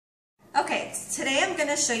Okay, today I'm going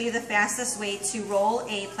to show you the fastest way to roll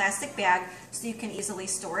a plastic bag so you can easily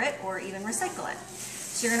store it or even recycle it.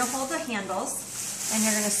 So you're going to hold the handles and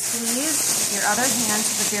you're going to squeeze your other hand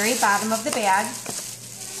to the very bottom of the bag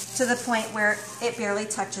to the point where it barely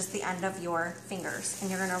touches the end of your fingers.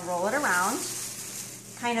 And you're going to roll it around,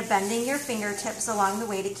 kind of bending your fingertips along the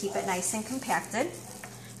way to keep it nice and compacted.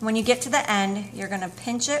 When you get to the end, you're going to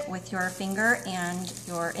pinch it with your finger and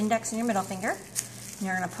your index and your middle finger. And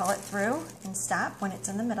you're going to pull it through and stop when it's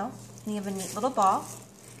in the middle. And you have a neat little ball.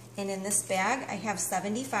 And in this bag, I have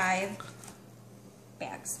 75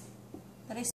 bags that I